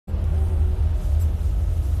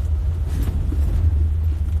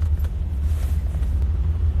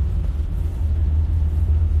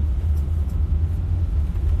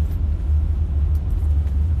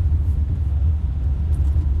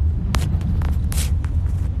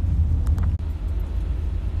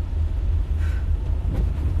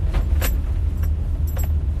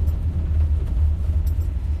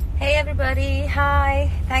Hi.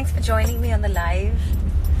 Thanks for joining me on the live.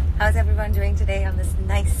 How's everyone doing today on this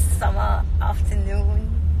nice summer afternoon?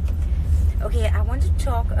 Okay, I want to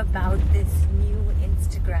talk about this new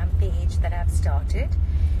Instagram page that I've started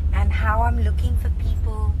and how I'm looking for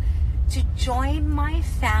people to join my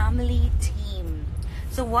family team.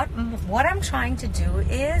 So what I'm trying to do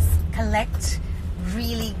is collect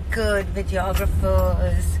really good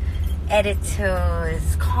videographers,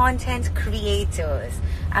 editors, content creators.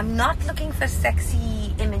 I'm not looking for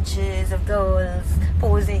sexy images of girls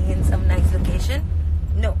posing in some nice location.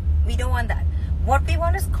 No, we don't want that. What we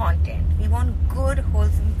want is content. We want good,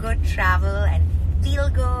 wholesome, good travel and feel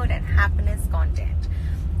good and happiness content.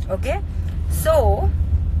 Okay? So,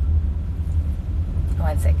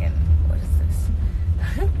 one second. What is this?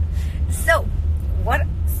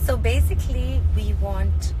 So basically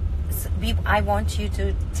I want you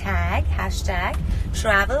to tag hashtag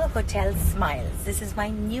travel hotel smiles. This is my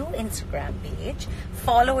new Instagram page.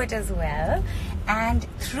 Follow it as well. And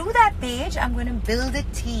through that page, I'm going to build a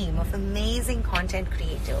team of amazing content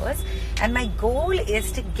creators. And my goal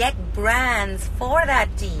is to get brands for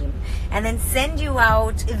that team and then send you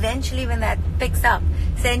out, eventually when that picks up,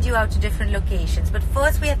 send you out to different locations. But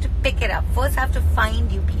first we have to pick it up. First I have to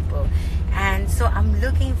find you people. And so I'm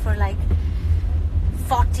looking for like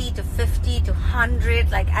 40 to 50 to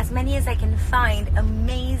 100, like as many as I can find,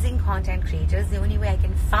 amazing content creators. The only way I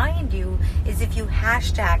can find you is if you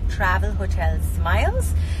hashtag travel hotel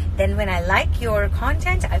smiles. Then when I like your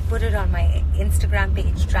content, I put it on my Instagram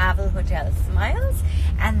page, travel hotel smiles,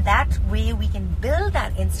 and that way we can build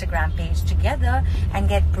that Instagram page together and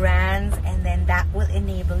get brands, and then that will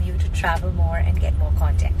enable you to travel more and get more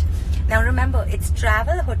content. Now remember, it's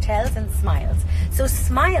travel, hotels, and smiles. So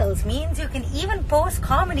smiles means you can even post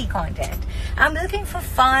comedy content. I'm looking for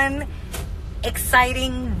fun,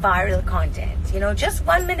 exciting, viral content. You know, just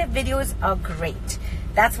 1-minute videos are great.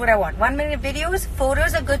 That's what I want. 1-minute videos.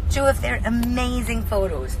 Photos are good too if they're amazing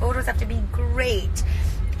photos. Photos have to be great.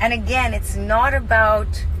 And again, it's not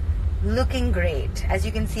about looking great. As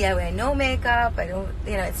you can see, I wear no makeup. I don't,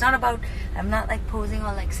 it's not about, I'm not like posing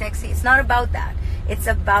all like sexy. It's not about that. It's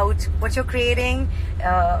about what you're creating, it's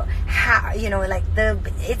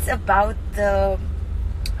about the,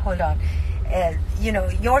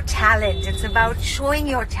 your talent. It's about showing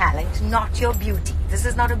your talent, not your beauty. This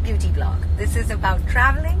is not a beauty blog. This is about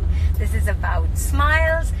traveling. This is about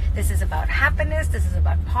smiles. This is about happiness. This is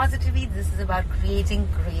about positivity. This is about creating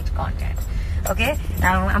great content. Okay?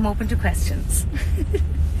 Now I'm open to questions.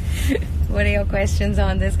 What are your questions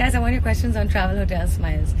on this? Guys, I want your questions on travel, hotel,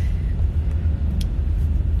 smiles.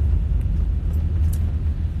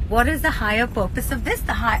 What is the higher purpose of this?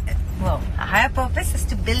 A higher purpose is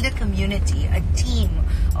to build a community, a team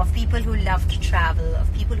of people who love to travel,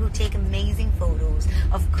 of people who take amazing photos,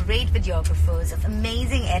 of great videographers, of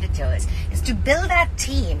amazing editors. Is to build that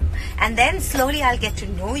team, and then slowly I'll get to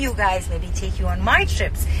know you guys, maybe take you on my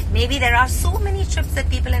trips. Maybe there are so many trips that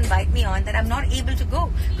people invite me on that I'm not able to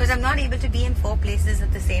go because I'm not able to be in 4 places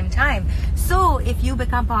at the same time. So if you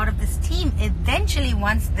become part of this team, eventually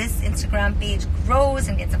once this Instagram page grows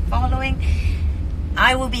and gets a following,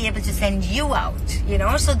 I will be able to send you out,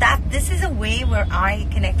 so that this is a way where I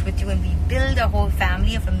connect with you and we build a whole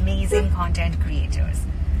family of amazing content creators.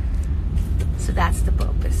 So that's the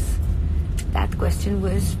purpose. That question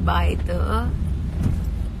was by the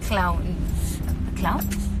clowns. The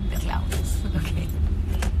clowns? The clowns. Okay.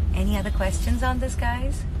 Any other questions on this,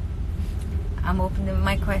 guys? I'm open to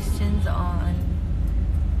my questions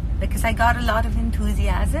because I got a lot of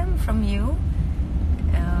enthusiasm from you.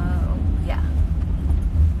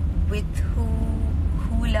 With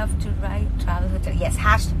who love to write travel hotel. Yes,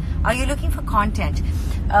 are you looking for content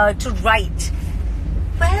to write?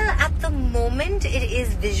 Well, at the moment it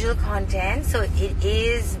is visual content, so it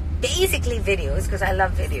is basically videos because I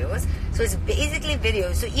love videos. So it's basically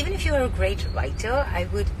videos. So even if you're a great writer, I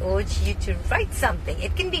would urge you to write something.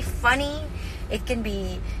 It can be funny. It can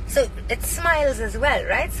be, so it smiles as well,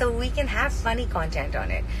 right? So we can have funny content on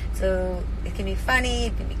it. So it can be funny,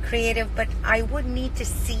 it can be creative, but I would need to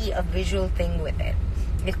see a visual thing with it.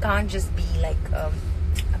 It can't just be like a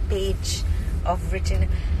page of written,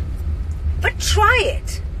 but try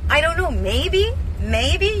it. I don't know, maybe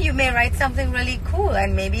you may write something really cool,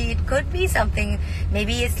 and maybe it could be something,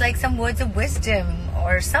 maybe it's like some words of wisdom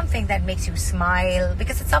or something that makes you smile,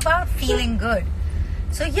 because it's about feeling good.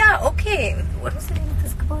 So yeah, okay. What was the name of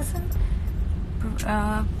this person?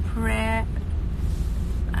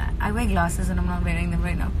 I wear glasses and I'm not wearing them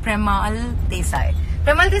right now. Premal Desai.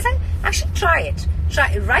 Actually try it.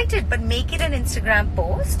 Write it, but make it an Instagram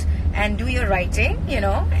post and do your writing,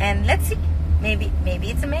 and let's see. maybe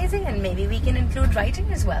it's amazing, and maybe we can include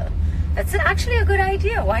writing as well. That's actually a good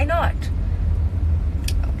idea. Why not?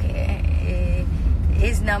 Okay.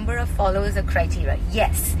 Is number of followers a criteria?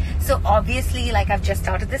 Yes. So obviously, like, I've just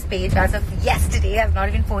started this page. As of yesterday, I've not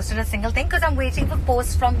even posted a single thing because I'm waiting for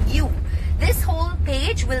posts from you. This whole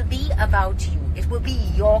page will be about you. It will be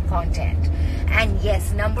your content. And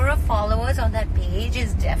yes, number of followers on that page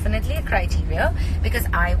is definitely a criteria, because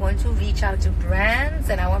I want to reach out to brands,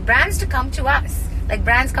 and I want brands to come to us. Like,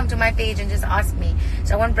 brands come to my page and just ask me.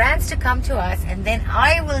 So I want brands to come to us, and then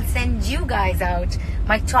I will send you guys out,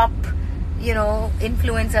 my top,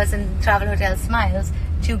 influencers in travel, hotel, smiles,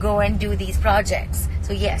 to go and do these projects.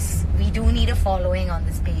 So yes, we do need a following on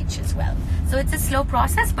this page as well. So it's a slow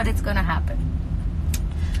process, but it's going to happen.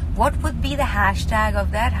 What would be the hashtag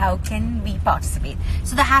of that? How can we participate?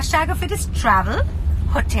 So the hashtag of it is travel,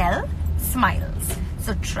 hotel, smiles.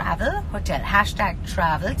 So travel, hotel, hashtag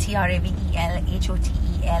travel,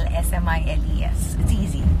 TRAVELHOTELSMILES. It's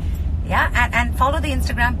easy. Yeah, and follow the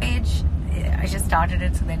Instagram page. I just started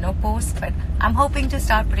it, so there are no posts, but I'm hoping to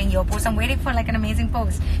start putting your posts. I'm waiting for like an amazing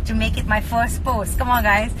post to make it my first post. Come on,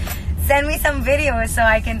 guys, send me some videos so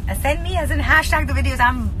I can send me, as in hashtag the videos.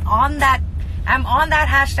 I'm on that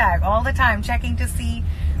hashtag all the time, checking to see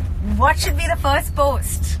what should be the first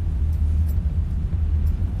post.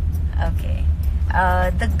 Okay.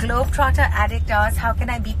 The Globetrotter Addict asks, how can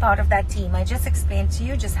I be part of that team? I just explained to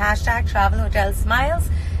you, just hashtag travel, hotel, smiles.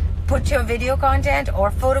 Put your video content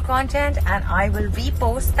or photo content, and I will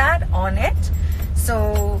repost that on it.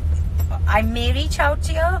 So I may reach out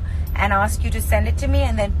to you and ask you to send it to me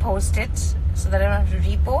and then post it, so that I don't have to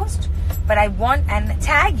repost. But I want, and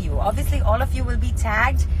tag you. Obviously, all of you will be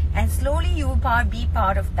tagged, and slowly you will be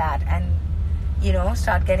part of that, and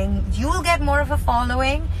start getting, you will get more of a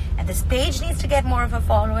following, and this page needs to get more of a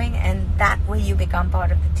following, and that way you become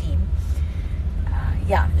part of the team.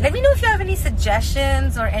 Yeah, let me know if you have any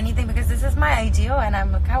suggestions or anything, because this is my idea and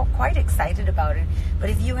I'm quite excited about it. But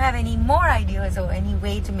if you have any more ideas or any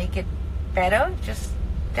way to make it better, just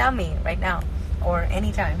tell me right now or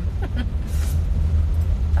anytime.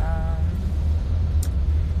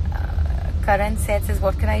 Karan says,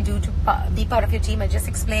 what can I do to be part of your team? I just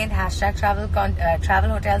explained, hashtag travel,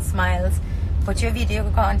 hotel, smiles. Put your video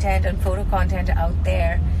content and photo content out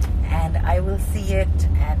there, and I will see it,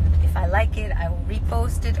 and if I like it, I will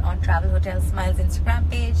repost it on Travel Hotel Smiles Instagram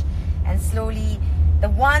page, and slowly the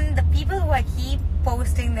people who I keep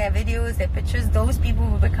posting their videos, their pictures, those people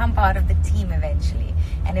will become part of the team eventually.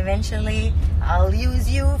 And eventually I'll use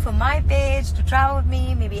you for my page to travel with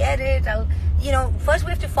me, maybe edit. First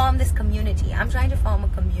we have to form this community. I'm trying to form a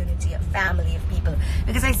community, a family of people,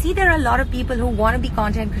 because I see there are a lot of people who want to be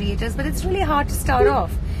content creators, but it's really hard to start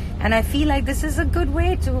off. And I feel like this is a good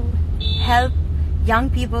way to help young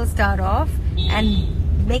people start off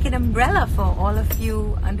and make an umbrella for all of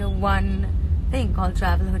you under one thing called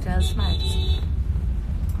Travel Hotel Smiles.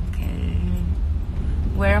 Okay.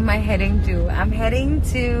 Where am I heading to? I'm heading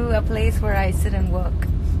to a place where I sit and work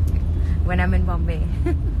when I'm in Bombay.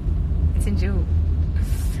 It's in June.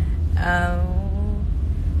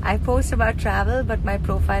 I post about travel, but my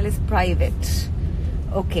profile is private.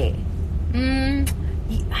 Okay.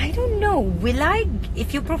 I don't know.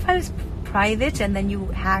 If your profile is private and then you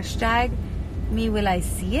hashtag me, will I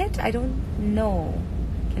see it? I don't know.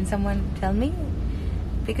 Can someone tell me?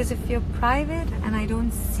 Because if you're private and I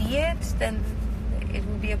don't see it, then it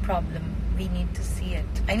will be a problem. We need to see it.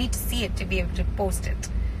 I need to see it to be able to post it.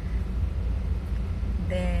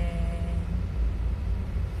 Then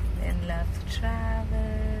love to travel.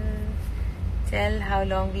 Tell how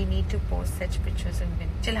long we need to post such pictures and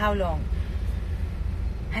videos. Till how long?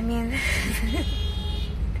 I mean,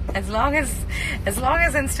 as long as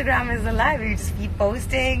Instagram is alive, we just keep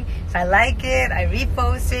posting. If I like it, I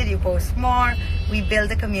repost it. You post more. We build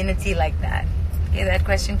a community like that. Okay, that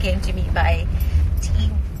question came to me by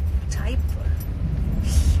Type.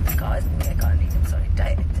 God, I can't read. I'm sorry.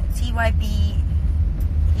 TYPEIND.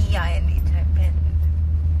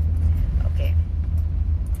 Okay.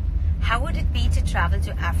 How would it be to travel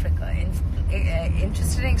to Africa?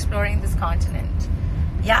 Interested in exploring this continent?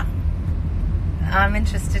 Yeah, I'm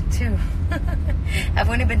interested too. I've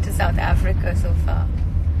only been to South Africa so far.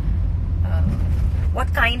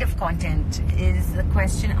 What kind of content is the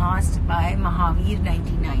question asked by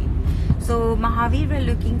Mahavir99. So Mahavir, we're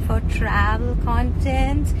looking for travel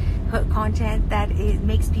content that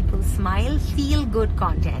makes people smile, feel good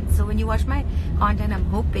content. So when you watch my content, I'm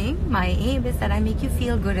hoping, my aim is that I make you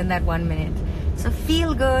feel good in that 1 minute. So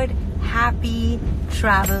feel good, happy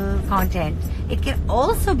travel content. It can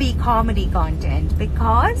also be comedy content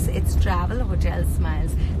because it's Travel Hotel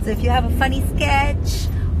Smiles. So if you have a funny sketch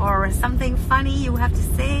or something funny you have to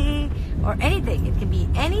say, or anything, it can be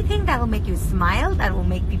anything that will make you smile, that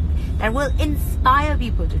will inspire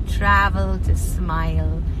people to travel, to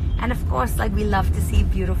smile. And of course, like, we love to see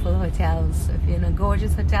beautiful hotels. So if you're in a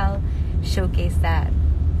gorgeous hotel, showcase that.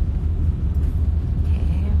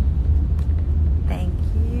 Okay. Thank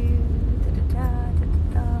you.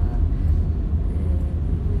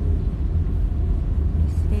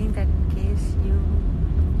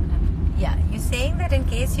 You're saying that in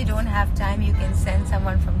case you don't have time, you can send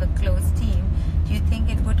someone from the close team. Do you think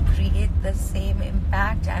it would create the same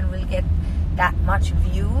impact and will get that much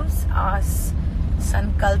views? Asks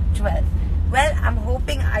Sunkalp 12. Well, I'm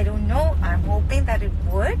hoping, I don't know, I'm hoping that it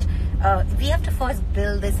would. We have to first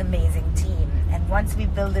build this amazing team. And once we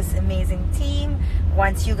build this amazing team,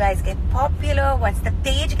 once you guys get popular, once the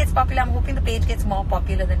page gets popular, I'm hoping the page gets more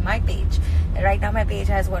popular than my page. Right now my page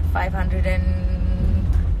has what, 560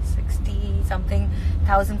 something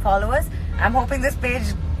thousand followers. I'm hoping this page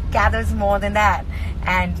gathers more than that.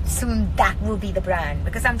 And soon that will be the brand,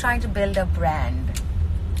 because I'm trying to build a brand.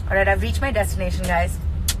 Alright, I've reached my destination, guys.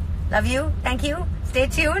 Love you. Thank you. Stay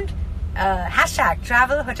tuned. Hashtag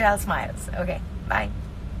Travel Hotel Smiles. Okay, bye.